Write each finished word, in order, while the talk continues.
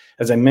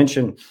As I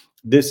mentioned,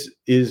 this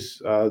is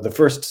the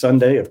first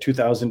Sunday of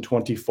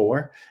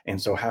 2024, and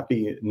so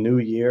Happy New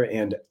Year.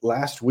 And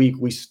last week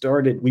we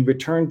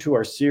returned to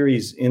our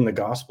series in the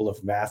Gospel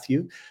of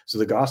Matthew. So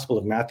the Gospel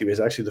of Matthew is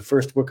actually the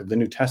first book of the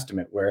New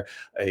Testament where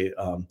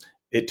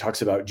it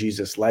talks about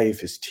Jesus' life,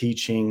 his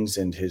teachings,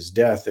 and his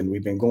death. And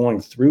we've been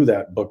going through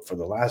that book for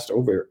the last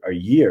over a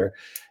year.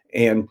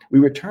 And we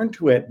returned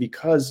to it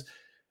because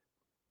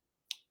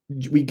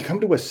we come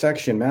to a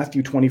section,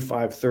 Matthew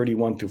 25,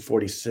 31 through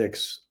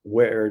 46,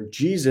 where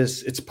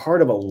Jesus, it's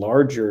part of a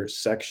larger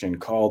section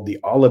called the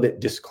Olivet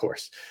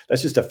Discourse.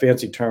 That's just a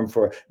fancy term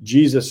for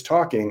Jesus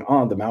talking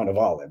on the Mount of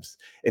Olives.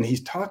 And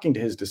he's talking to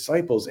his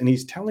disciples and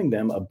he's telling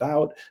them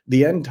about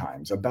the end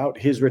times, about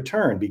his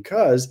return,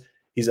 because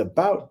he's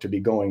about to be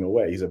going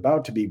away. He's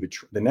about to be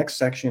betrayed. The next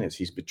section is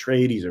he's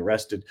betrayed, he's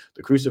arrested,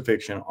 the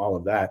crucifixion, all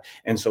of that.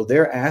 And so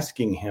they're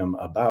asking him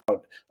about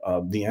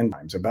the end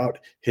times, about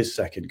his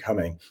second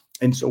coming.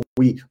 And so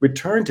we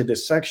return to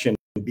this section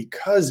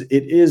because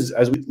it is,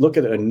 as we look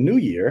at a new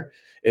year,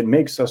 it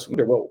makes us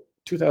wonder, well,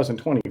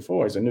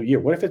 2024 is a new year.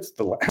 What if it's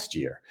the last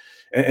year?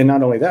 And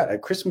not only that,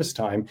 at Christmas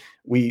time,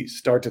 we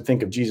start to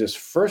think of Jesus'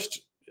 first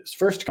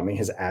coming,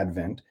 his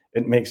advent.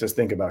 It makes us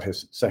think about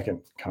his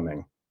second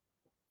coming.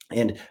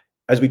 And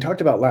as we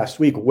talked about last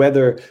week,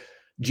 whether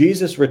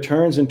Jesus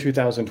returns in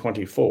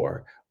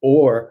 2024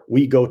 or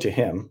we go to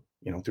him,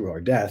 through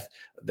our death,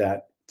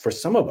 that for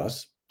some of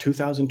us,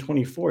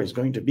 2024 is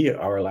going to be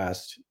our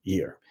last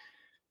year.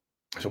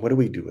 So what do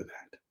we do with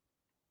that?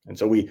 And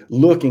so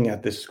looking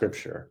at this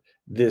scripture,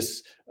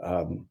 this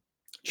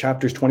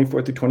chapters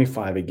 24 through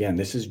 25, again,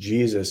 this is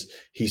Jesus.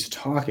 He's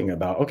talking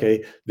about,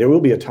 okay, there will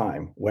be a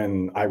time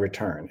when I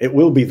return. It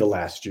will be the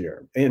last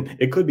year, and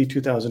it could be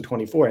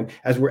 2024. And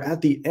as we're at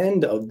the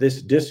end of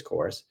this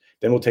discourse,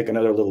 then we'll take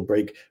another little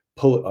break,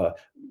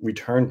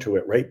 return to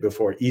it right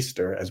before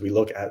Easter as we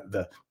look at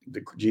the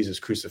Jesus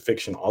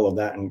crucifixion, all of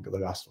that in the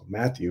Gospel of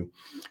Matthew.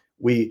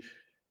 We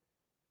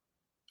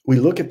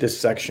look at this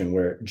section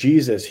where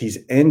Jesus, he's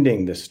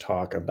ending this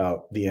talk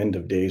about the end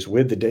of days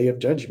with the day of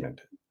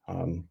judgment.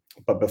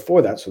 But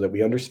before that, so that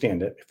we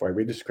understand it, before I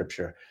read the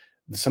scripture,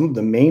 some of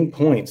the main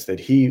points that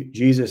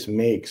Jesus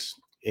makes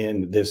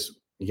in this,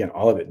 again,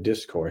 Olivet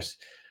Discourse,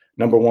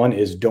 number one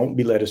is don't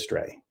be led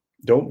astray.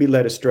 Don't be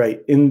led astray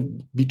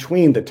in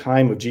between the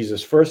time of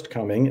Jesus' first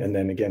coming, and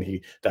then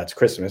again, that's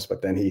Christmas,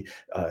 but then he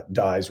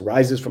dies,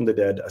 rises from the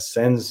dead,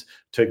 ascends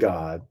to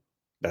God.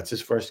 That's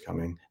his first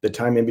coming. The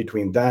time in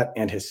between that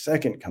and his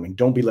second coming,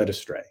 don't be led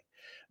astray.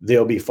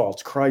 There'll be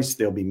false Christs.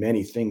 There'll be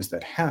many things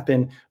that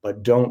happen,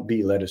 but don't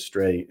be led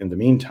astray in the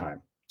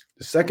meantime.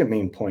 The second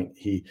main point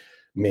he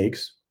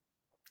makes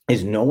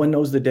is no one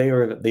knows the day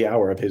or the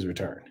hour of his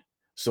return.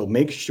 So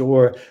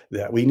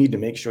we need to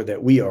make sure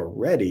that we are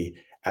ready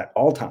at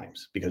all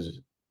times, because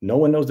no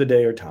one knows the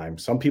day or time.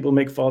 Some people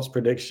make false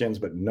predictions,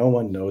 but no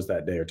one knows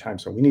that day or time.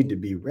 So we need to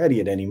be ready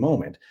at any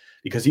moment,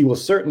 because he will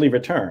certainly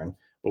return,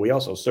 but we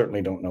also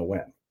certainly don't know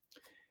when.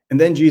 And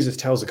then Jesus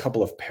tells a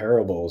couple of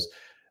parables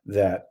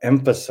that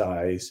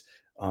emphasize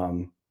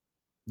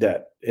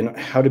that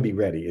how to be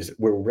ready. Is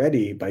we're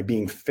ready by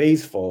being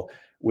faithful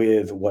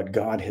with what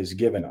God has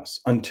given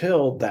us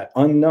until that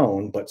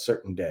unknown but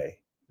certain day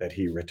that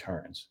he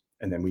returns.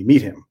 And then we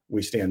meet him,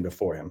 we stand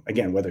before him.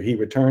 Again, whether he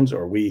returns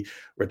or we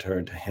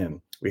return to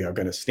him, we are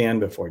going to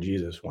stand before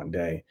Jesus one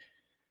day.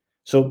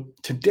 So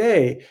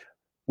today,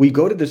 we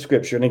go to the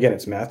scripture, and again,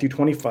 it's Matthew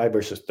 25,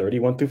 verses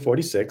 31 through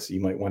 46. You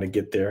might want to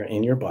get there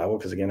in your Bible,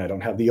 because again, I don't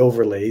have the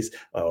overlays,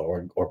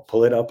 or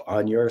pull it up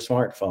on your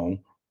smartphone.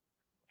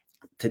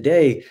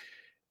 Today,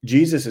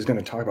 Jesus is going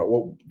to talk about,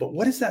 well, but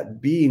what is that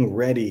being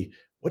ready?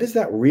 What does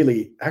that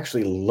really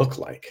actually look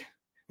like?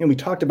 And we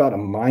talked about a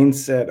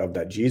mindset of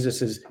that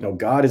Jesus is,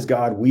 God is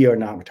God, we are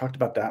not. We talked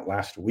about that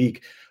last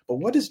week. But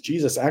what does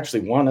Jesus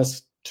actually want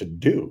us to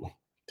do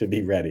to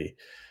be ready?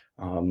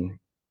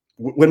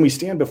 When we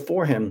stand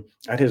before him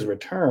at his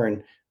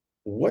return,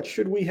 what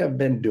should we have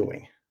been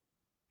doing?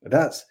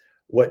 That's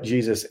what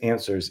Jesus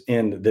answers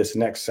in this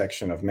next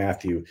section of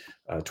Matthew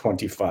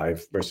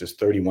 25, verses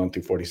 31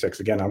 through 46.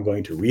 Again, I'm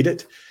going to read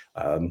it,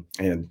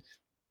 and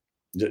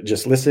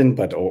just listen,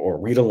 or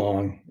read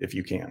along if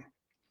you can.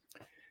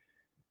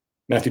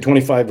 Matthew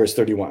 25, verse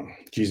 31,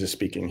 Jesus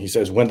speaking. He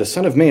says, "When the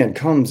Son of Man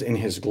comes in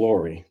his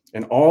glory,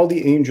 and all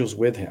the angels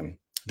with him,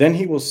 then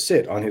he will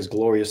sit on his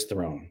glorious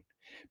throne.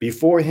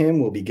 Before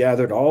him will be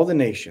gathered all the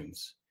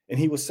nations, and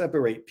he will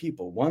separate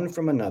people one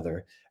from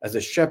another, as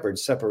a shepherd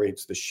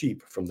separates the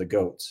sheep from the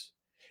goats.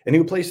 And he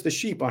will place the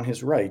sheep on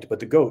his right, but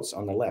the goats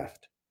on the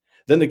left.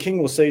 Then the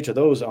king will say to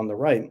those on the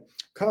right,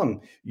 'Come,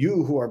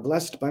 you who are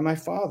blessed by my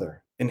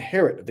Father,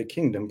 inherit the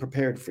kingdom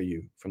prepared for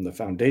you from the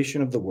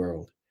foundation of the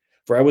world.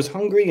 For I was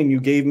hungry, and you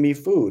gave me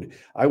food.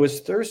 I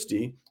was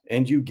thirsty,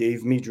 and you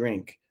gave me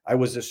drink. I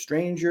was a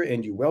stranger,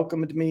 and you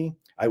welcomed me.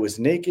 I was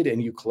naked,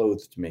 and you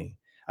clothed me.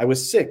 I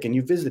was sick, and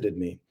you visited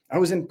me. I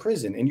was in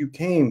prison, and you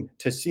came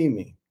to see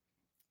me.'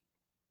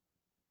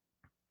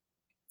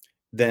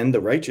 Then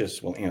the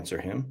righteous will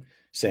answer him,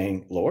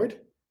 saying, 'Lord,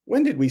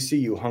 when did we see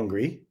you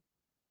hungry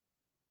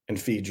and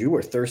feed you,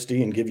 or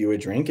thirsty and give you a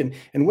drink?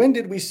 And when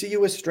did we see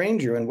you a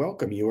stranger and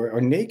welcome you, or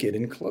naked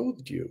and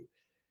clothed you?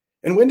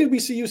 And when did we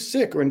see you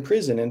sick or in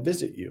prison and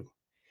visit you?"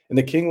 And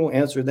the king will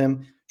answer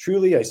them,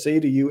 "Truly I say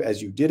to you,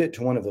 as you did it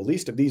to one of the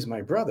least of these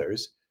my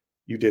brothers,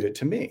 you did it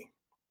to me."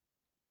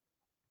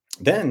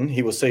 Then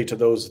he will say to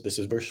those, this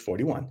is verse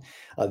 41,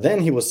 then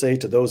he will say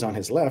to those on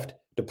his left,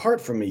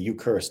 "Depart from me, you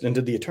cursed,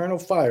 into the eternal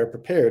fire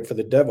prepared for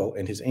the devil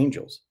and his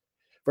angels.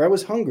 For I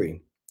was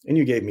hungry, and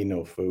you gave me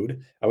no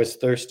food. I was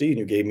thirsty, and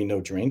you gave me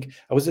no drink.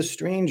 I was a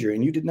stranger,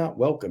 and you did not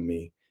welcome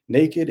me.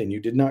 Naked, and you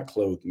did not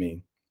clothe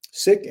me.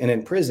 Sick and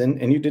in prison,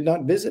 and you did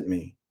not visit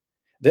me."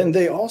 Then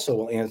they also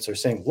will answer,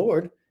 saying,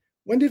 "Lord,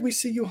 when did we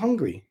see you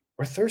hungry,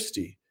 or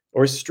thirsty,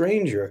 or a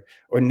stranger,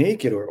 or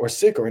naked, or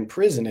sick, or in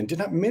prison, and did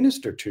not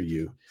minister to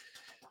you?"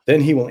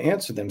 Then he will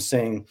answer them,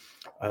 saying,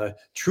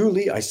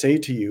 "Truly I say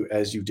to you,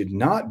 as you did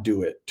not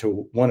do it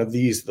to one of the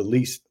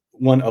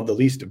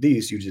least of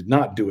these, you did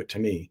not do it to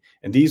me.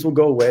 And these will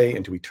go away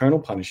into eternal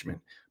punishment,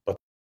 but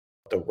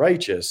the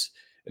righteous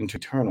into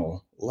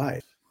eternal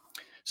life."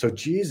 So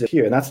Jesus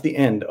here, and that's the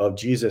end of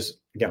Jesus,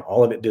 again,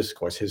 all of it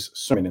discourse, his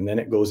sermon, and then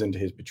it goes into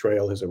his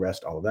betrayal, his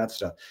arrest, all of that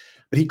stuff.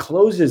 But he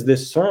closes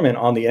this sermon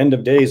on the end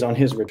of days, on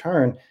his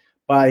return,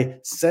 by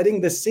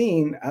setting the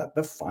scene at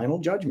the final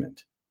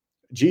judgment.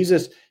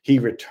 Jesus, he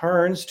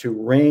returns to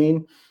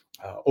reign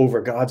over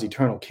God's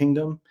eternal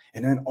kingdom,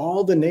 and then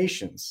all the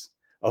nations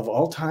of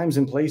all times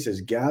and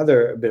places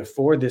gather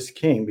before this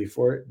king,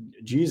 before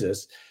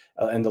Jesus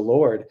and the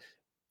Lord,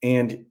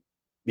 and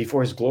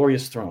before his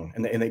glorious throne,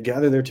 and they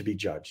gather there to be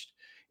judged.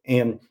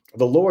 And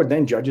the Lord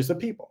then judges the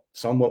people.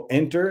 Some will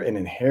enter and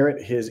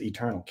inherit his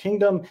eternal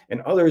kingdom,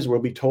 and others will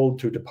be told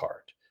to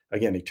depart.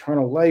 Again,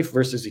 eternal life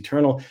versus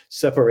eternal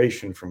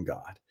separation from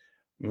God.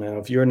 Now,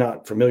 if you're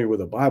not familiar with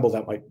the Bible,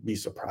 that might be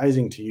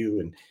surprising to you,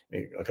 and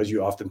because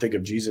you often think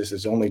of Jesus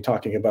as only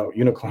talking about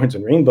unicorns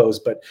and rainbows,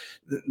 but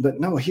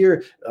no,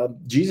 here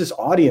Jesus'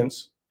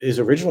 audience, his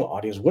original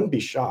audience, wouldn't be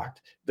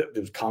shocked.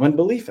 There's common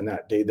belief in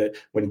that day that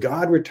when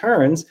God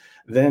returns,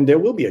 then there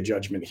will be a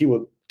judgment. He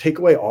will take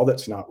away all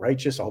that's not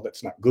righteous, all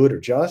that's not good or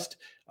just,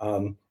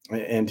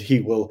 and he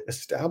will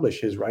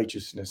establish his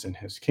righteousness and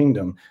his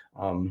kingdom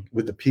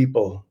with the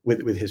people,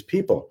 with his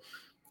people.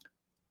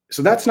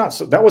 So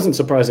that wasn't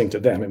surprising to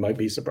them. It might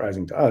be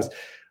surprising to us,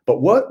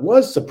 but what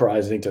was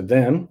surprising to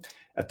them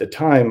at the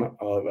time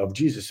of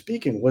Jesus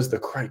speaking was the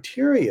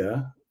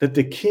criteria that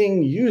the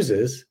king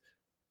uses,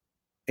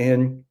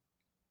 and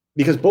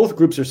because both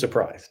groups are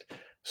surprised.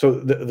 So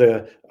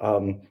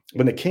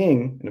when the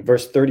king in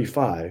verse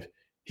 35,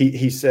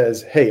 he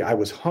says, "Hey, I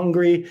was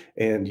hungry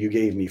and you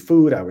gave me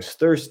food. I was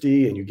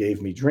thirsty and you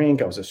gave me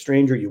drink. I was a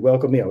stranger, you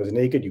welcomed me. I was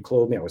naked, you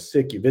clothed me. I was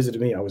sick, you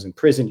visited me. I was in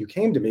prison, you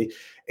came to me."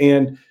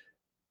 And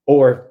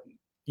or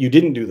you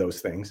didn't do those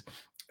things.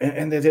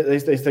 And they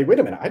say, "Wait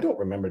a minute, I don't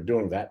remember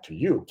doing that to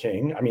you,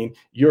 king. I mean,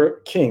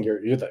 you're king,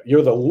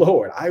 you're the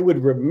Lord. I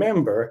would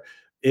remember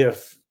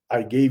if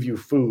I gave you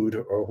food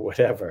or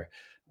whatever.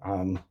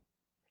 Um,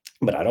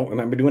 but I don't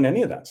remember doing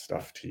any of that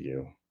stuff to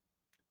you."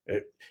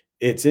 It,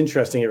 it's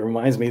interesting. It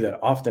reminds me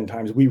that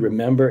oftentimes we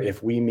remember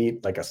if we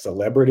meet like a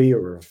celebrity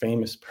or a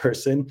famous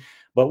person,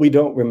 but we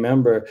don't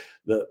remember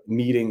the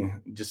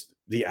meeting just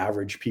the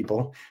average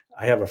people.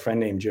 I have a friend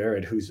named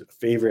Jared whose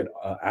favorite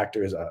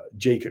actor is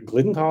Jake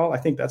Gyllenhaal. I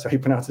think that's how he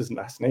pronounces his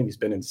last name. He's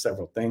been in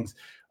several things,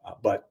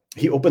 but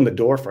he opened the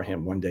door for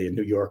him one day in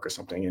New York or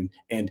something,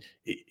 and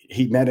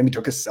he met him. He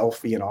took a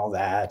selfie and all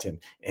that,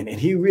 and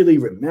he really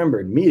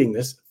remembered meeting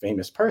this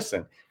famous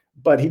person.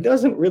 But he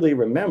doesn't really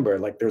remember,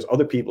 like, there's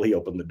other people he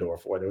opened the door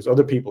for. There's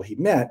other people he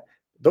met.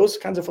 Those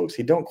kinds of folks,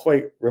 he don't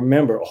quite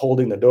remember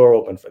holding the door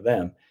open for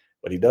them,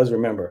 but he does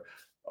remember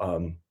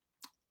um,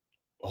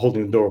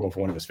 holding the door open for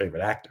one of his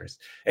favorite actors.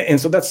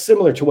 And so that's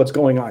similar to what's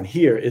going on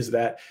here, is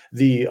that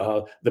the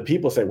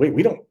people say, "Wait,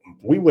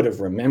 we would have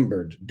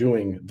remembered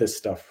doing this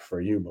stuff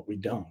for you, but we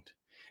don't."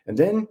 And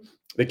then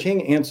the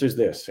king answers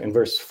this in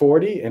verse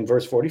 40 and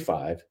verse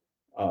 45.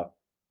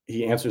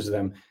 He answers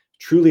them,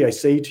 "Truly I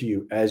say to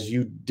you, as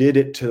you did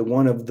it to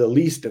one of the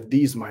least of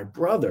these my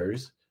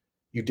brothers,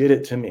 you did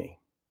it to me."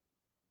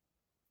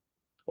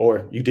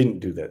 Or you didn't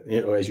do that.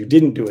 Or as you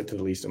didn't do it to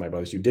the least of my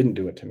brothers, you didn't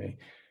do it to me.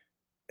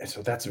 And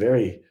so that's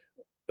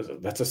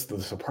just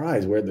the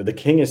surprise, where the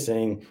king is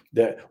saying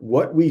that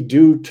what we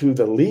do to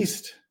the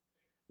least,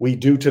 we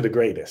do to the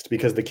greatest,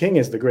 because the king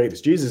is the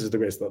greatest. Jesus is the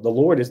greatest. The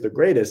Lord is the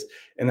greatest.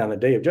 And on the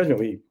day of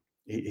judgment,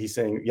 he's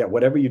saying, yeah,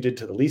 whatever you did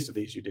to the least of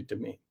these, you did to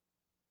me.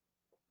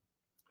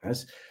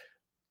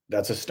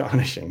 That's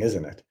astonishing,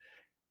 isn't it?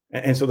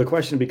 And so the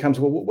question becomes,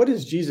 well, what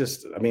is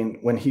Jesus? I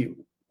mean,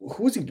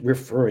 who is he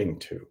referring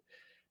to?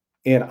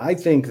 And I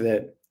think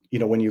that,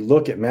 when you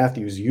look at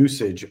Matthew's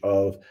usage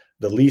of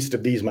the least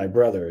of these, my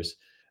brothers,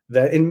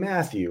 that in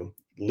Matthew,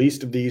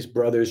 least of these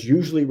brothers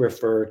usually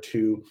refer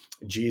to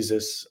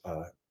Jesus,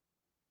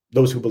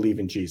 those who believe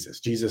in Jesus'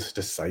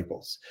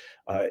 disciples.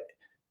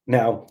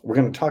 Now, we're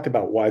going to talk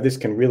about why this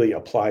can really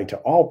apply to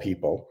all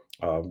people,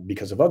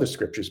 because of other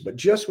scriptures. But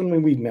just when we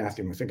read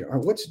Matthew, we're thinking, all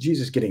right, what's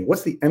Jesus getting?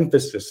 What's the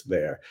emphasis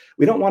there?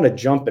 We don't want to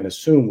jump and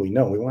assume we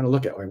know. We want to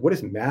look at, all right, what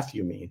does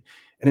Matthew mean?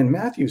 And in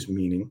Matthew's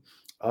meaning,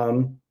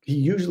 he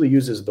usually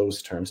uses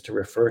those terms to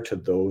refer to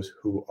those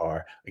who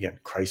are, again,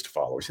 Christ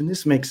followers. And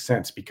this makes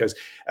sense because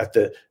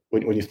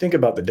when you think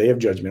about the day of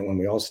judgment, when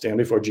we all stand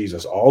before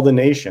Jesus, all the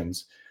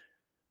nations,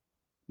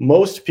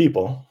 most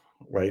people,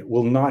 right,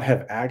 will not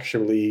have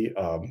actually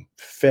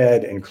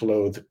fed and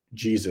clothed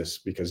Jesus,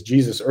 because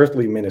Jesus'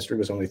 earthly ministry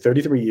was only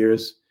 33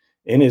 years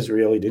in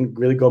Israel. He didn't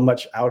really go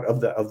much out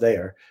of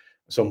there.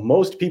 So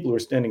most people who are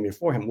standing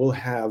before him will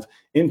have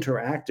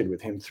interacted with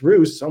him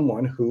through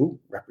someone who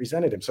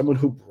represented him, someone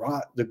who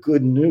brought the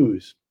good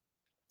news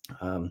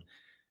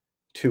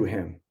to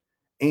him.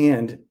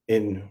 And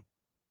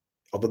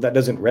although that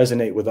doesn't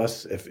resonate with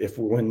us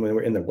when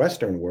we're in the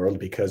Western world,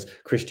 because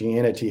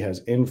Christianity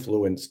has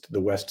influenced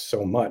the West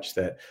so much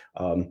that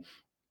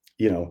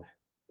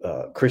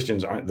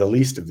Christians aren't the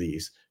least of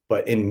these.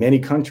 But in many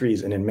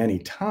countries and in many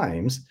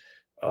times,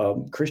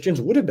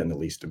 Christians would have been the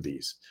least of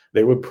these.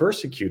 They were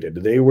persecuted.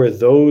 They were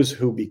those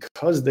who,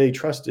 because they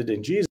trusted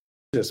in Jesus,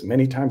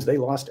 many times they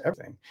lost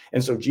everything.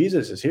 And so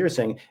Jesus is here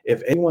saying,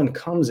 if anyone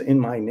comes in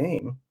my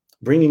name,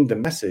 bringing the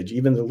message,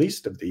 even the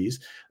least of these,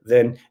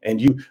 then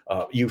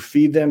you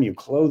feed them, you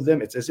clothe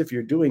them. It's as if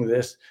you're doing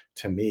this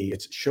to me.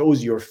 It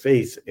shows your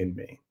faith in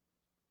me.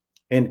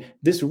 And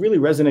this really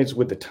resonates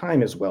with the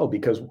time as well,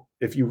 because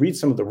if you read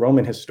some of the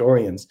Roman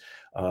historians,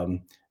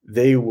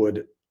 they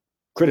would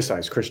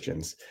criticize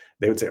Christians.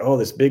 They would say, oh,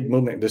 this big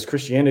movement, this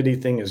Christianity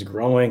thing is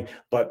growing,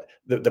 but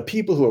the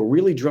people who are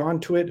really drawn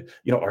to it,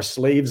 are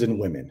slaves and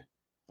women.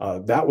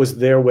 That was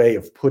their way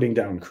of putting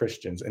down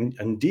Christians. And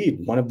indeed,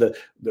 one of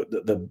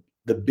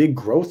the big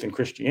growth in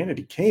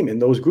Christianity came in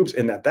those groups.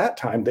 And at that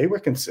time, they were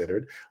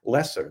considered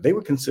lesser. They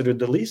were considered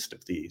the least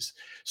of these.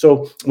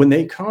 So when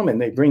they come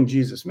and they bring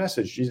Jesus'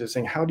 message, Jesus is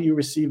saying, how do you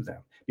receive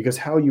them? Because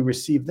how you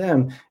receive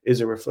them is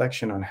a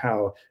reflection on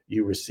how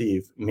you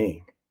receive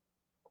me.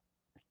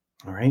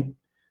 All right.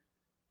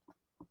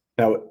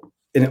 Now,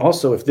 and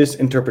also, if this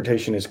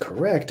interpretation is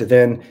correct,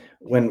 then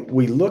when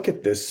we look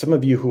at this, some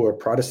of you who are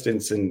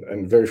Protestants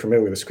and very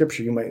familiar with the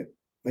scripture, you might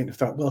have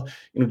thought, well,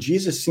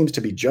 Jesus seems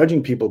to be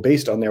judging people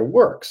based on their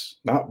works,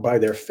 not by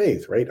their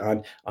faith, right?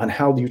 On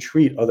how you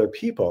treat other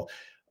people.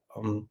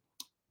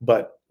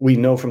 But we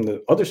know from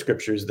the other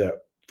scriptures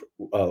that,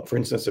 for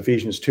instance,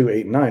 Ephesians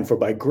 2:8-9, for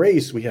by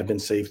grace we have been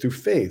saved through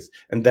faith,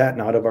 and that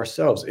not of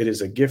ourselves. It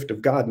is a gift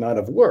of God, not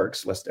of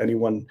works, lest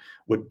anyone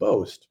would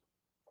boast.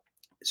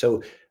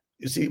 So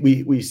you see,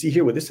 we see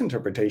here with this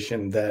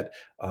interpretation that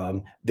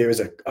there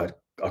is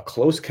a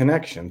close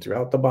connection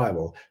throughout the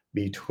Bible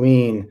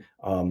between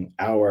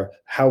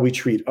how we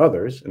treat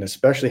others, and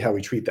especially how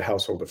we treat the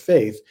household of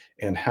faith,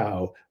 and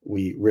how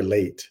we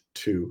relate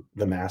to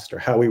the Master.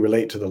 How we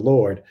relate to the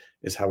Lord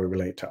is how we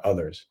relate to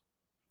others.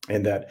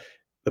 And that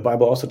the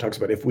Bible also talks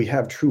about, if we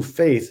have true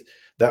faith,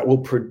 that will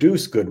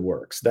produce good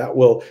works.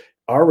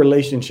 Our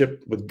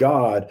relationship with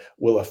God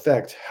will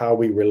affect how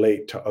we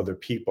relate to other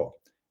people.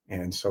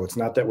 And so it's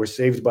not that we're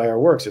saved by our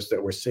works, it's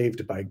that we're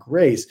saved by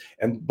grace,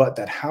 but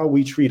that how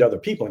we treat other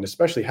people, and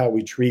especially how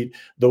we treat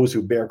those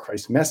who bear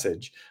Christ's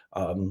message,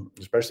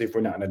 especially if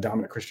we're not in a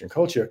dominant Christian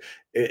culture,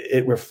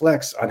 it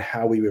reflects on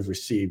how we have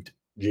received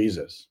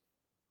Jesus.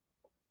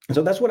 And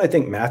so that's what I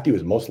think Matthew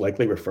is most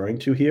likely referring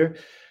to here,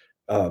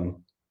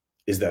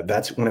 is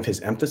that's one of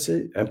his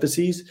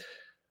emphases.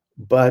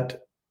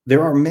 But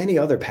there are many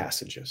other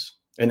passages,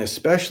 and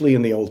especially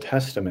in the Old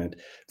Testament,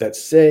 that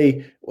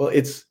say, well,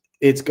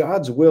 it's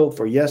God's will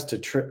for, yes, to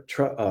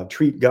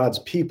treat God's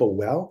people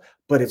well,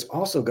 but it's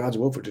also God's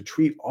will to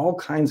treat all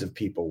kinds of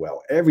people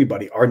well,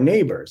 everybody, our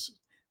neighbors.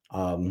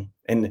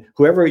 And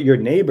whoever your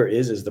neighbor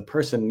is the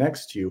person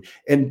next to you.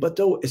 But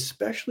though,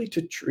 especially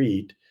to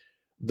treat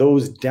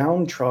those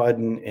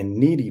downtrodden and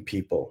needy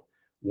people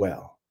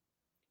well.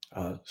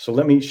 So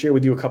let me share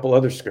with you a couple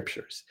other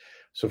scriptures.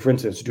 So for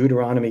instance,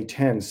 Deuteronomy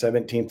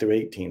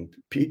 10:17-18.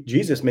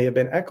 Jesus may have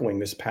been echoing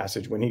this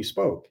passage when he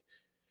spoke.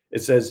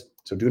 It says,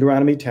 so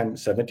Deuteronomy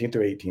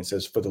 10:17-18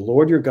 says, for the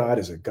Lord your God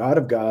is a God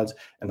of gods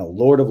and a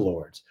Lord of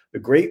lords, the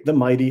great, the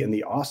mighty, and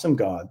the awesome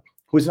God,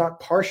 who is not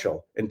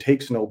partial and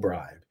takes no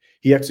bribe.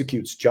 He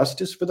executes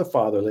justice for the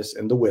fatherless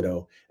and the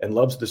widow, and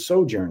loves the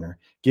sojourner,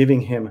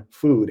 giving him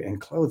food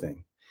and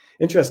clothing.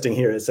 Interesting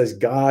here, it says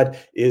God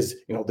is,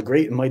 the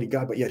great and mighty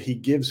God, but yet he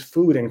gives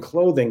food and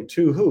clothing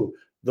to who?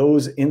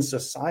 Those in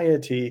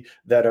society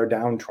that are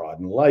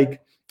downtrodden,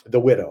 like the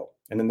widow.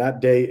 And in that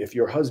day, if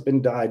your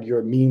husband died,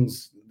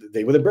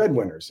 they were the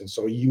breadwinners, and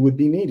so you would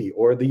be needy,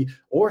 or the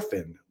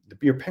orphan,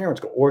 your parents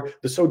go, or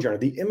the sojourner,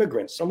 the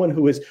immigrant, someone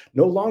who is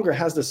no longer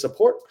has the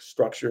support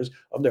structures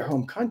of their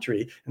home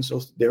country, and so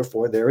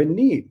therefore they're in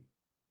need.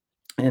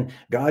 And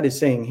God is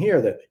saying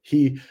here that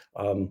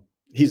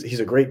he's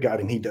a great God,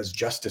 and he does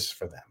justice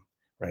for them,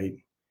 right?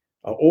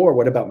 Or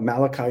what about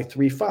Malachi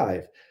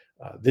 3:5?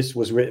 This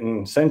was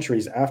written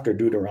centuries after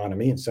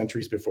Deuteronomy and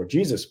centuries before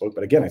Jesus spoke.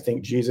 But again, I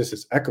think Jesus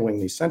is echoing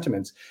these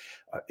sentiments.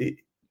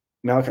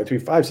 Malachi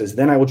 3:5 says,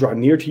 then I will draw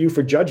near to you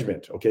for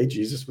judgment. Okay,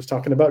 Jesus was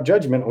talking about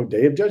judgment, or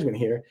day of judgment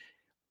here.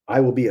 I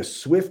will be a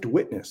swift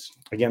witness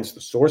against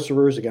the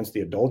sorcerers, against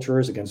the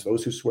adulterers, against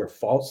those who swear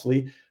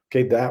falsely.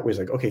 Okay, that was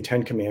like, okay,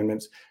 10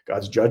 commandments.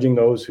 God's judging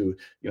those who,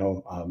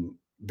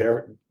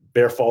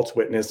 bear false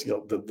witness,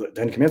 the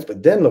 10 commandments.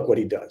 But then look what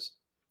he does.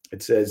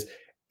 It says,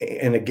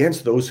 and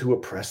against those who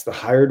oppress the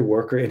hired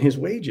worker in his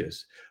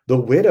wages, the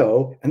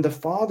widow and the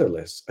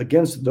fatherless,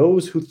 against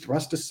those who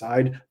thrust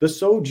aside the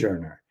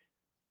sojourner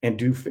and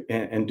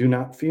do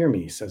not fear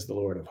me, says the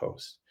Lord of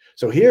hosts.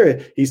 So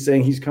here he's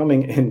saying he's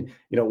coming, and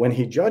when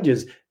he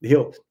judges,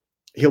 he'll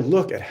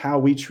look at how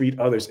we treat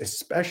others,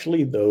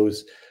 especially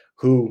those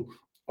who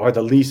are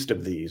the least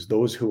of these,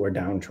 those who are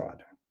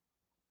downtrodden.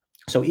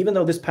 So even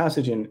though this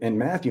passage in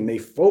Matthew may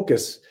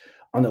focus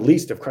on the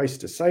least of Christ's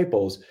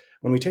disciples,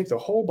 when we take the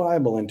whole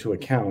Bible into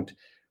account,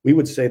 we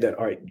would say that,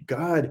 all right,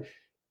 God,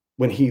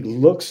 when he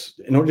looks,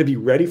 in order to be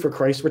ready for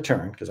Christ's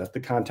return, because that's the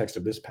context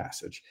of this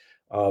passage,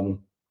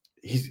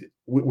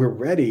 we're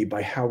ready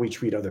by how we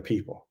treat other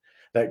people.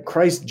 That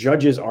Christ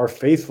judges our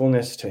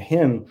faithfulness to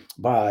him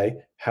by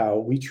how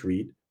we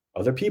treat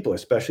other people,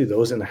 especially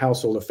those in the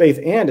household of faith,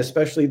 and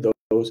especially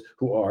those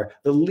who are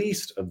the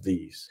least of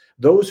these,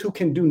 those who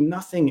can do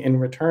nothing in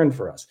return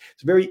for us.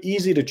 It's very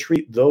easy to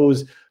treat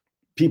those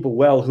people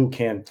well who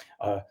can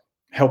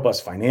help us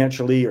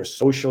financially or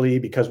socially,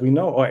 because we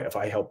know, oh, if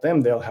I help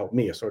them, they'll help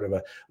me, a sort of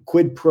a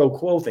quid pro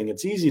quo thing.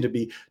 It's easy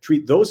to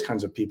treat those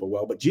kinds of people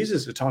well, but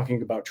Jesus is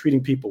talking about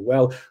treating people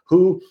well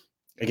who,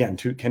 again,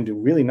 can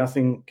do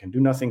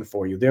nothing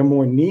for you. They're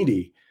more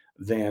needy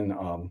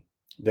than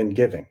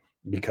giving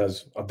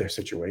because of their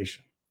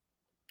situation.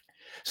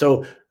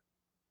 So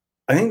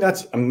I think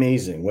that's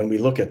amazing when we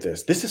look at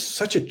this. This is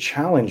such a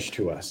challenge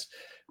to us,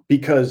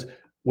 because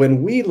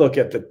when we look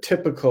at the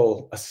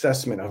typical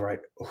assessment of, right,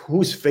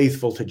 who's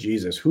faithful to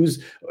Jesus,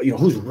 who's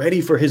ready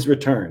for his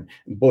return,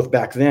 both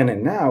back then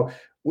and now,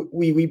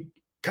 we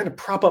kind of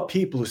prop up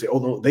people who say,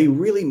 oh, they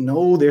really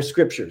know their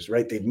scriptures,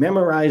 right? They've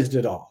memorized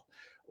it all.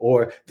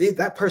 Or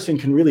that person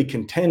can really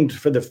contend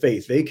for the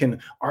faith. They can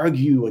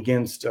argue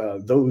against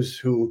those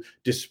who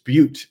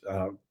dispute,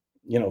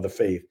 the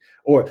faith.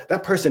 Or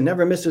that person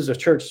never misses a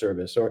church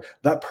service. Or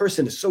that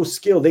person is so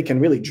skilled they can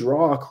really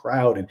draw a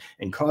crowd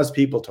and cause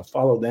people to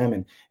follow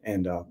them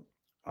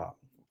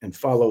and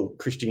follow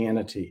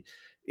Christianity.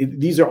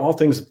 These are all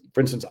things,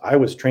 for instance, I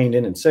was trained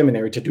in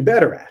seminary to do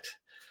better at.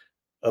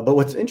 But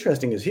what's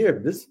interesting is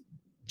here,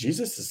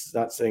 Jesus is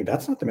not saying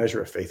that's not the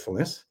measure of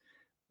faithfulness.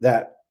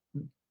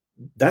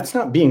 That's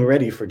not being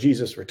ready for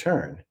Jesus'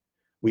 return.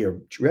 We are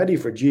ready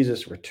for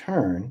Jesus'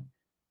 return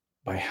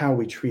by how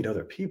we treat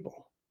other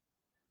people,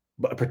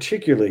 but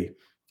particularly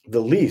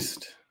the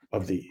least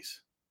of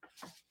these.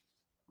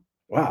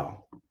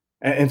 Wow.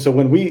 And so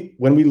when we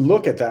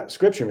look at that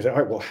scripture, we say, all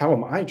right, well, how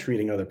am I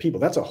treating other people?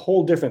 That's a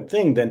whole different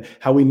thing than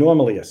how we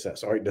normally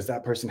assess. All right, does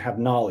that person have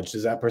knowledge?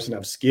 Does that person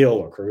have skill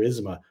or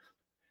charisma?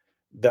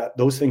 That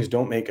those things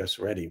don't make us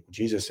ready.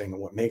 Jesus is saying that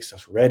what makes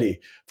us ready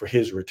for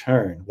his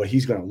return, what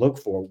he's going to look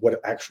for, what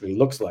it actually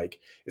looks like,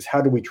 is how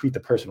do we treat the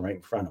person right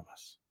in front of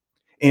us?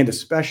 And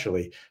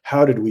especially,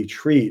 how did we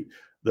treat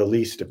the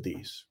least of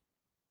these?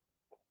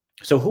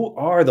 So who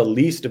are the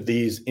least of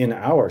these in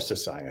our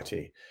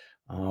society?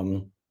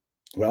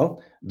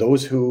 Well,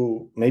 those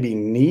who maybe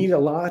need a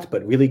lot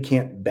but really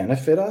can't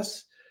benefit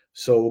us.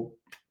 So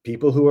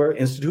people who are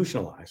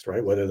institutionalized,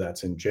 right? Whether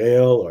that's in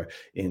jail or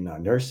in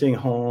nursing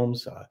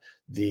homes,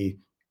 the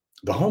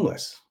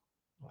homeless,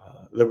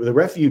 the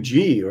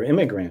refugee or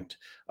immigrant,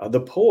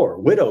 the poor,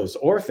 widows,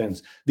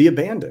 orphans, the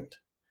abandoned.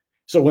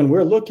 So when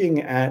we're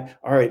looking at,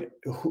 all right,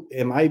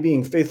 am I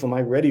being faithful? Am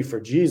I ready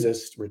for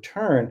Jesus'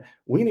 return?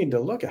 We need to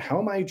look at how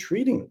am I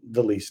treating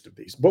the least of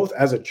these, both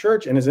as a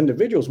church and as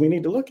individuals. We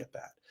need to look at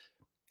that.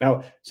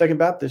 Now, Second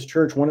Baptist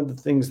Church, one of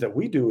the things that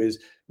we do is,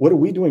 what are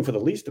we doing for the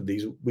least of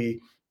these?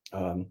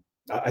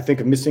 I think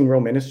of Missing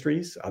Row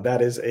Ministries.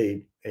 That is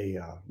a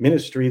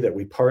ministry that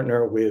we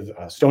partner with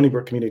Stony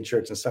Brook Community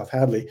Church in South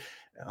Hadley.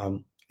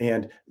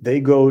 And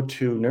they go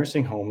to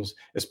nursing homes,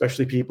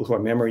 especially people who are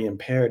memory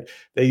impaired.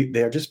 They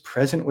are just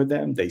present with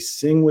them. They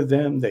sing with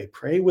them. They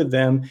pray with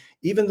them,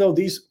 even though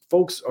these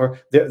folks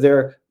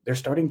they're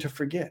starting to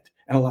forget.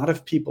 And a lot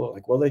of people are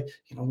like, well,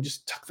 we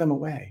just tuck them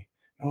away.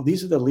 Oh,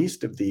 these are the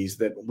least of these,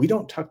 that we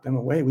don't tuck them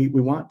away. We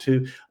want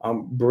to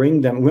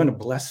bring them. We want to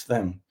bless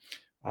them.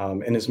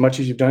 And as much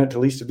as you've done it to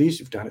least of these,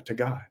 you've done it to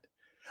God.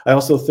 I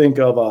also think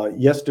of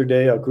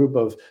yesterday, a group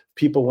of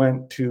people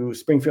went to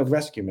Springfield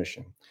Rescue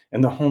Mission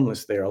and the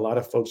homeless there. A lot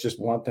of folks just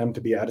want them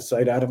to be out of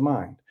sight, out of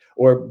mind.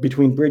 Or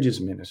Between Bridges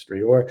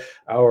Ministry, or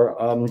our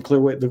the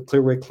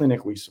Clearway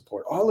Clinic we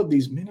support. All of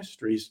these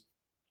ministries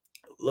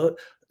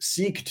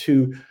seek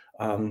to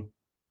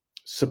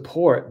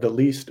support the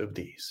least of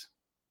these.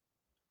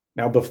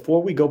 Now,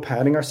 before we go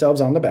patting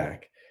ourselves on the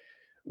back,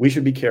 we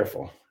should be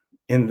careful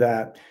in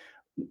that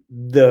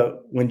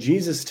when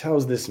Jesus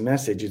tells this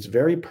message, it's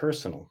very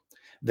personal.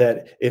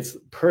 That it's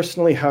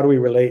personally, how do we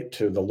relate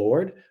to the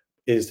Lord?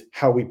 is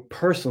how we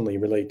personally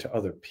relate to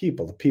other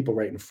people, the people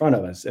right in front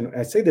of us. And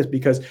I say this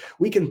because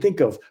we can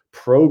think of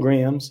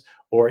programs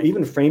or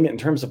even frame it in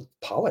terms of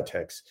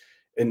politics,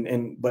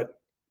 but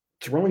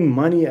throwing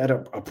money at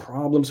a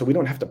problem so we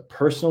don't have to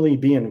personally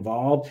be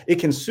involved, it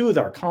can soothe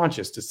our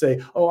conscience to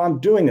say, oh, I'm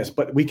doing this,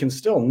 but we can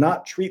still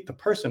not treat the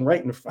person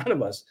right in front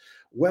of us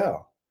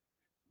well.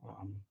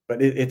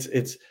 But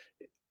it's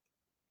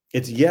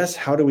yes,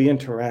 how do we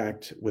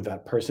interact with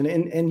that person?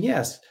 And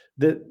yes,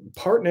 the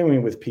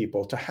partnering with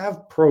people to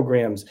have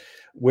programs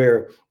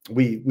where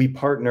we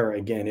partner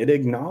again, it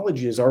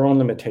acknowledges our own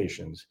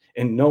limitations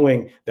and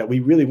knowing that we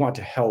really want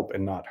to help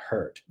and not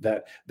hurt.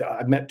 That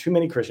I've met too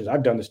many Christians,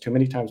 I've done this too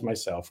many times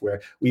myself,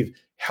 where we've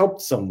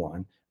helped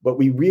someone, but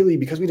we really,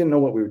 because we didn't know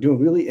what we were doing,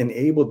 really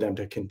enabled them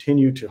to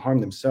continue to harm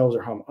themselves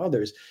or harm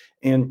others.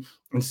 And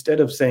instead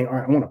of saying, all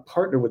right, I want to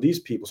partner with these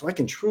people so I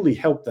can truly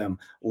help them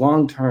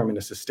long term in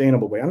a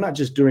sustainable way. I'm not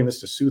just doing this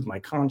to soothe my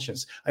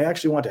conscience. I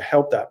actually want to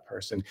help that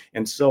person.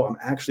 And so I'm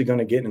actually going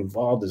to get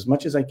involved as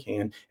much as I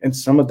can. And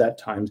some of that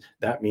times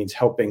that means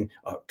helping,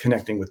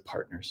 connecting with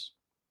partners.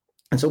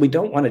 And so we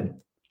don't want to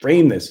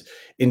frame this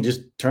in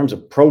just terms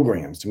of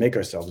programs to make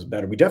ourselves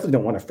better. We definitely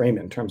don't want to frame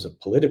it in terms of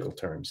political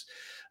terms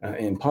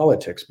in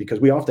politics, because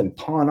we often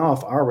pawn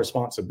off our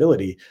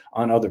responsibility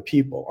on other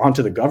people,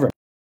 onto the government,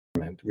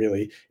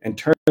 really, and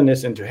turn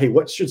this into, hey,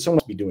 what should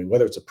someone be doing,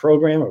 whether it's a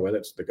program or whether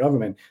it's the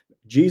government.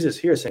 Jesus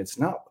here is saying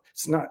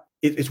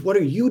it's what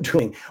are you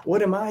doing?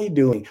 What am I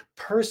doing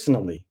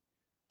personally?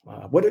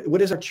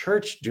 What is our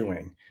church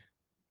doing?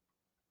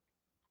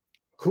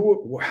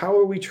 How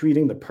are we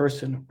treating the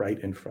person right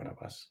in front of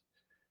us?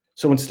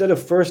 So instead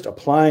of first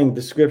applying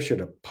the scripture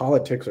to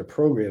politics or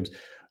programs,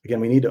 again,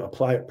 we need to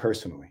apply it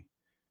personally.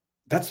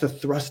 That's the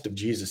thrust of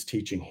Jesus'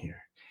 teaching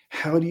here.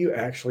 How do you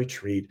actually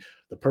treat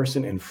the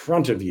person in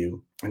front of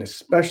you, and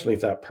especially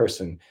if that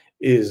person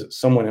is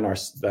someone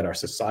that our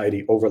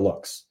society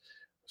overlooks,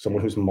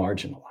 someone who's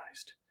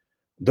marginalized?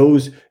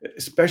 Those,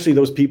 especially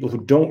those people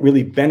who don't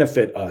really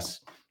benefit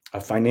us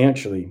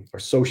financially or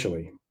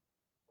socially.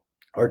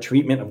 Our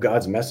treatment of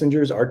God's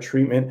messengers, our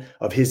treatment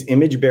of his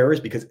image bearers,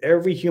 because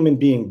every human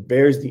being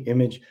bears the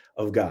image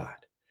of God.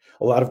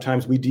 A lot of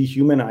times we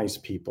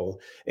dehumanize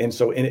people, and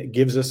it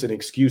gives us an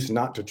excuse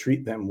not to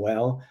treat them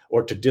well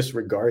or to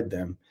disregard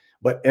them.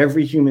 But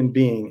every human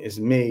being is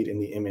made in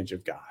the image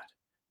of God.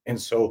 And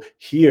so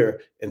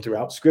here and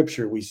throughout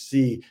scripture, we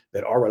see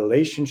that our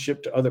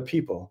relationship to other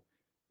people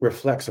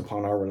reflects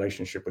upon our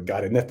relationship with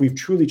God. And if we've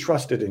truly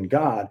trusted in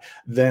God,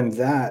 then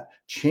that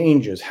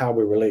changes how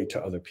we relate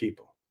to other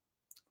people.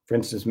 For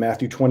instance,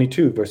 Matthew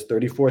 22, verse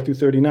 34 through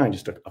 39,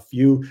 just a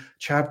few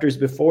chapters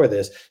before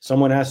this,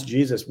 someone asked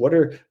Jesus,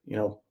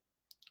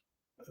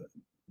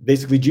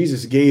 basically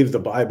Jesus gave the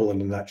Bible in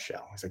a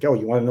nutshell. He's like, oh,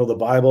 you want to know the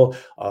Bible?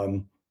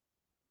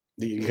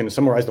 You can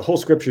summarize the whole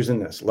scriptures in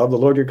this. Love the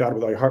Lord your God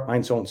with all your heart,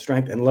 mind, soul, and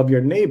strength, and love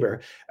your neighbor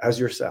as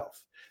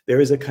yourself.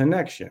 There is a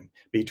connection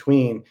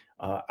between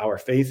our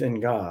faith in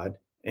God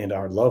and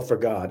our love for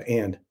God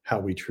and how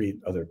we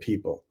treat other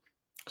people.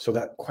 So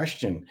that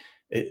question,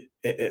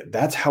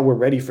 that's how we're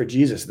ready for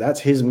Jesus. That's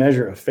his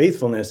measure of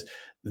faithfulness.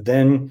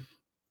 Then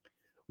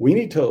we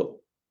need to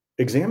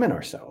examine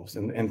ourselves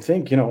and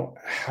think,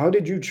 how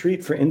did you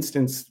treat, for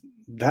instance,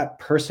 that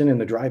person in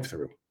the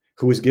drive-thru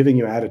who was giving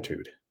you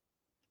attitude?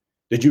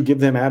 Did you give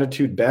them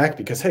attitude back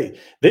because, hey,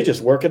 they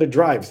just work at a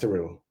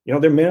drive-thru,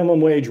 they're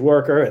minimum wage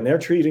worker and they're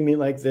treating me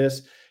like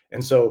this.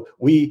 And so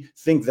we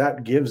think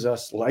that gives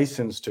us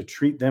license to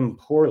treat them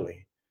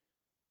poorly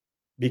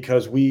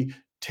because we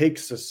take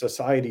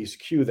society's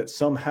cue that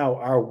somehow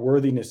our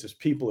worthiness as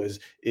people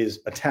is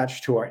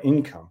attached to our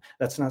income.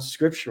 That's not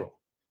scriptural.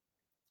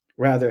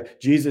 Rather,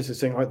 Jesus is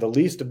saying, all right, the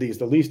least of these,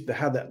 the least that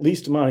have that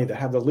least money, that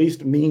have the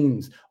least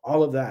means,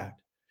 all of that.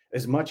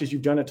 As much as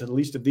you've done it to the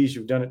least of these,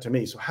 you've done it to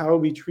me. So how are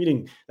we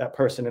treating that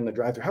person in the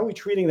drive-thru? How are we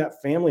treating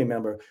that family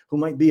member who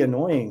might be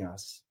annoying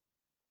us?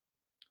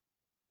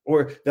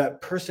 Or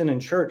that person in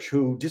church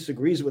who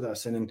disagrees with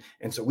us, and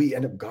so we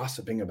end up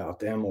gossiping about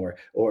them or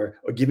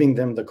giving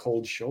them the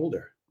cold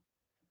shoulder.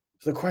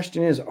 So the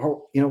question is,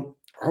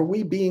 are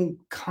we being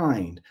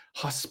kind,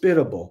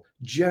 hospitable,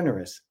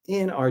 generous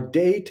in our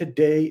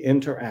day-to-day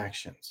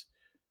interactions?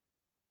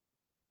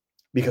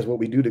 Because what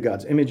we do to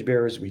God's image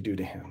bearers, we do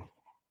to him.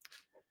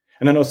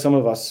 And I know some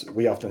of us,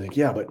 we often think,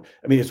 yeah, but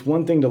it's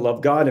one thing to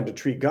love God and to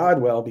treat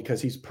God well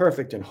because he's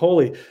perfect and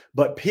holy,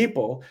 but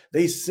people,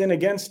 they sin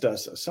against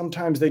us.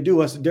 Sometimes they do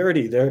us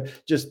dirty.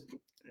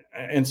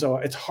 And so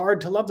it's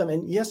hard to love them.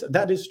 And yes,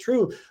 that is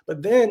true.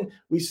 But then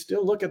we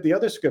still look at the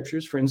other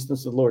scriptures. For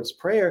instance, the Lord's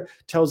Prayer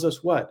tells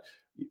us what?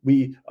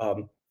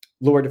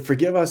 Lord,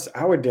 forgive us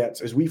our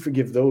debts as we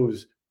forgive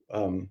those,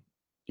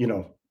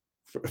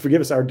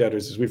 forgive us our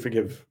debtors as we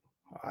forgive.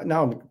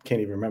 Now I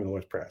can't even remember the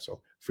Lord's Prayer.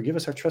 So forgive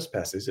us our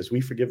trespasses as we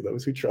forgive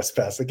those who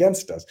trespass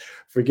against us.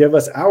 Forgive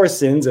us our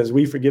sins as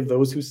we forgive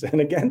those who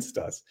sin against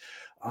us.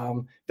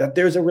 That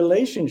there's a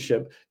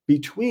relationship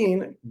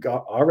between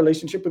God, our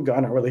relationship with God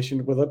and our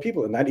relationship with other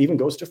people. And that even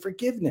goes to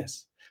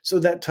forgiveness. So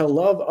that to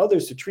love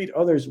others, to treat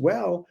others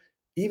well,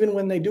 even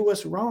when they do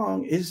us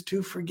wrong, is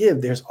to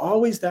forgive. There's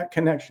always that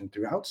connection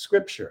throughout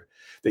Scripture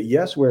that,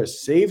 yes, we're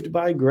saved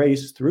by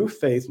grace through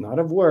faith, not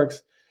of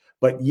works,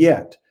 but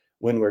yet,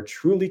 when we're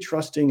truly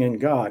trusting in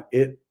God,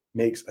 it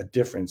makes a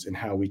difference in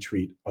how we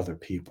treat other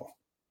people.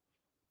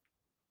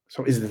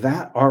 So, is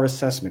that our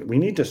assessment? We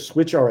need to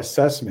switch our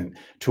assessment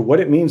to what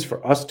it means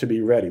for us to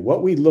be ready,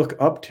 what we look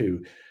up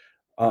to.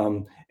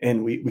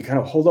 And we kind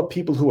of hold up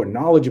people who are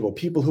knowledgeable,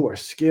 people who are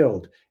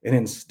skilled, and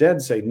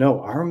instead say, no,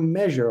 our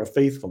measure of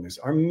faithfulness,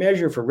 our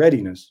measure for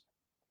readiness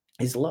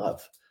is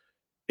love,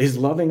 is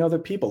loving other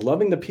people,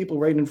 loving the people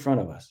right in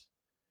front of us.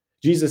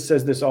 Jesus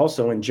says this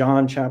also in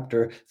John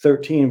chapter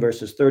 13,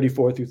 verses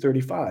 34 through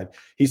 35.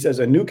 He says,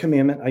 a new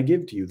commandment I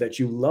give to you, that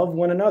you love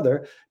one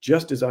another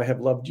just as I have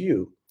loved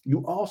you.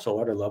 You also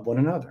are to love one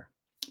another.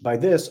 By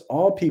this,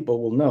 all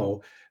people will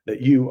know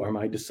that you are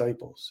my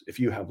disciples, if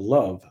you have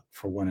love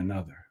for one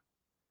another.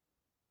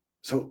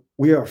 So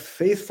we are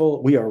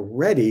faithful, we are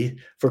ready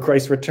for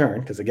Christ's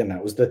return, because again,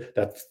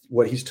 that's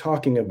what he's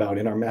talking about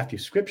in our Matthew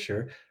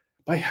scripture,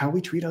 by how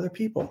we treat other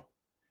people.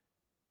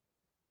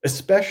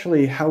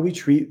 Especially how we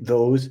treat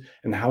those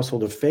in the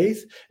household of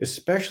faith,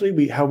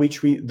 especially how we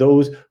treat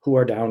those who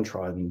are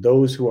downtrodden,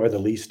 those who are the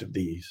least of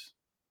these.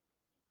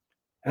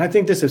 And I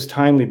think this is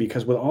timely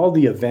because with all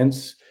the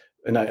events,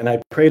 and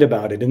I prayed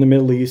about it in the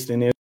Middle East,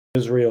 in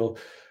Israel,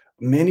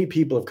 many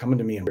people have come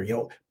to me and,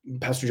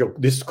 Pastor Joe,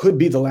 this could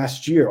be the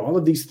last year. All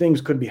of these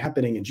things could be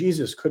happening and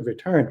Jesus could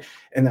return.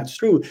 And that's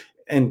true.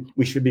 And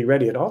we should be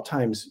ready at all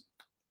times.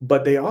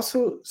 But they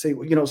also say,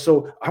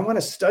 so I want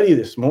to study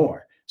this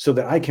more so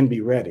that I can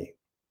be ready.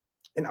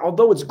 And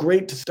although it's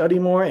great to study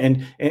more,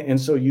 and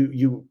so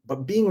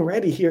but being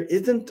ready here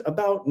isn't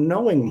about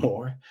knowing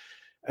more.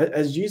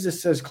 As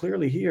Jesus says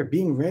clearly here,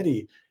 being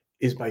ready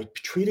is by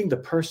treating the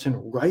person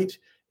right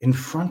in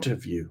front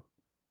of you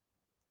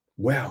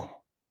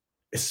well,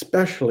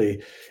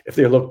 especially if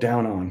they're looked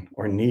down on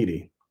or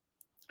needy.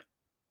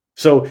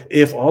 So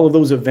if all of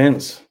those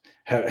events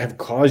have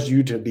caused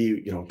you to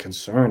be,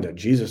 concerned that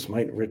Jesus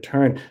might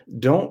return,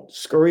 don't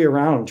scurry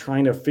around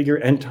trying to figure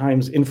end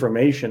times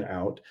information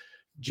out.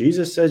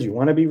 Jesus says you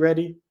want to be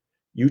ready,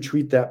 you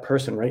treat that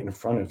person right in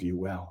front of you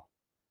well.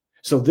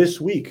 So this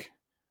week,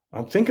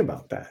 think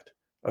about that.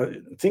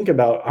 Think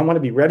about, I want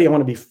to be ready, I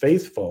want to be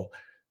faithful.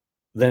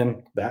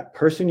 Then that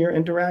person you're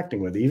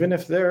interacting with, even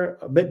if they're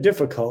a bit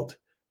difficult,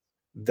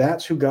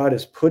 that's who God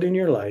has put in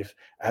your life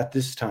at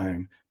this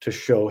time to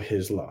show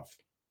his love.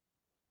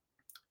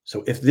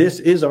 So if this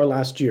is our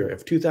last year,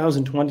 if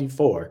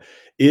 2024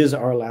 is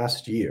our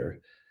last year,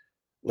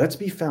 let's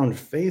be found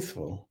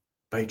faithful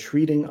by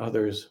treating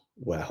others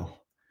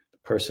well, the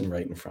person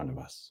right in front of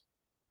us.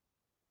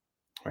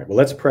 All right, well,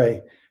 let's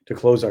pray to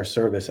close our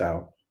service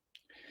out.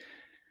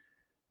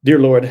 Dear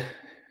Lord,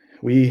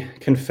 we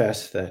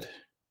confess that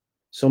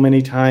so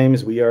many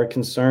times we are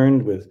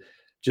concerned with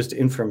just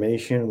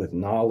information, with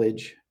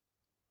knowledge,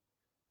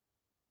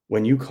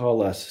 when you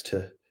call us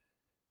to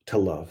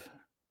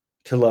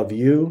love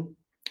you,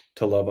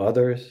 to love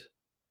others.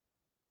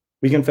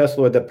 We confess,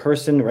 Lord, the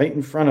person right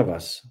in front of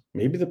us,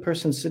 maybe the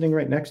person sitting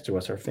right next to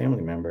us, our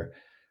family member,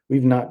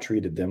 we've not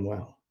treated them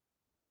well.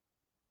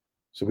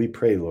 So we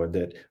pray, Lord,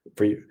 that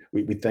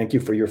we thank you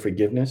for your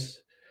forgiveness.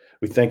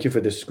 We thank you for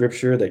this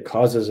scripture that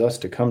causes us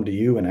to come to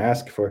you and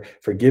ask for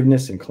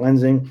forgiveness and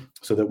cleansing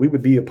so that we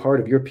would be a part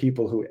of your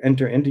people who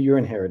enter into your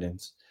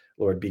inheritance,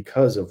 Lord,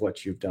 because of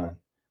what you've done.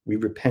 We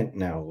repent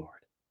now, Lord.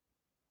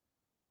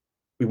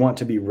 We want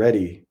to be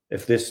ready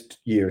if this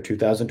year,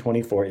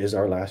 2024, is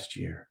our last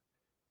year.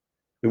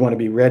 We want to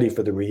be ready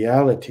for the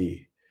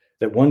reality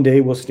that one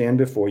day we'll stand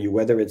before you,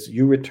 whether it's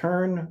you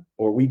return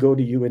or we go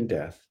to you in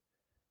death.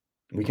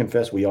 We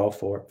confess we all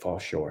fall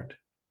short.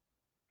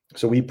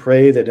 So we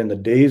pray that in the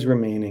days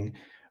remaining,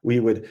 we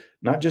would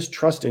not just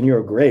trust in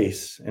your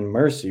grace and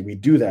mercy. We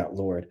do that,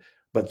 Lord,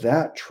 but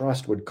that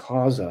trust would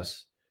cause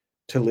us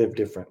to live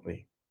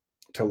differently,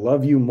 to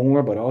love you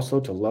more, but also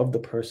to love the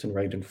person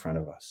right in front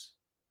of us.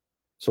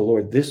 So,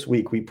 Lord, this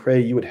week we pray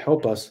you would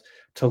help us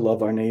to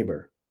love our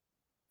neighbor.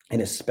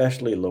 And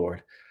especially,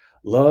 Lord,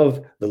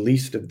 love the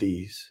least of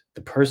these,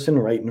 the person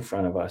right in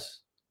front of us.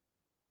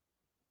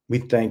 We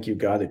thank you,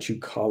 God, that you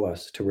call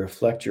us to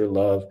reflect your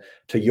love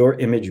to your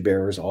image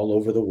bearers all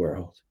over the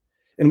world.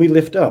 And we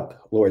lift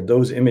up, Lord,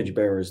 those image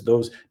bearers,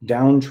 those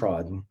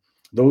downtrodden,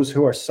 those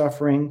who are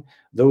suffering,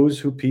 those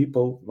who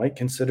people might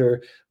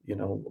consider,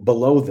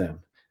 below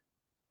them.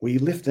 We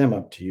lift them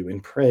up to you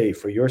and pray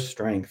for your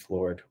strength,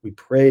 Lord. We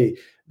pray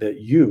that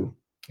you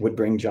would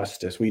bring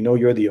justice. We know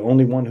you're the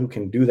only one who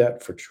can do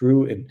that for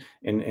true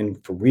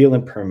and for real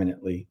and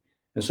permanently.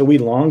 And so we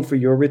long for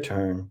your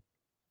return.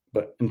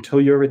 But until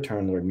your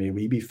return, Lord, may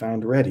we be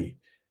found ready.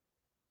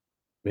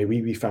 May we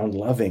be found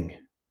loving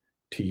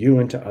to you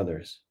and to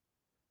others.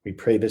 We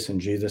pray this in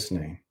Jesus'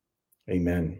 name. Amen.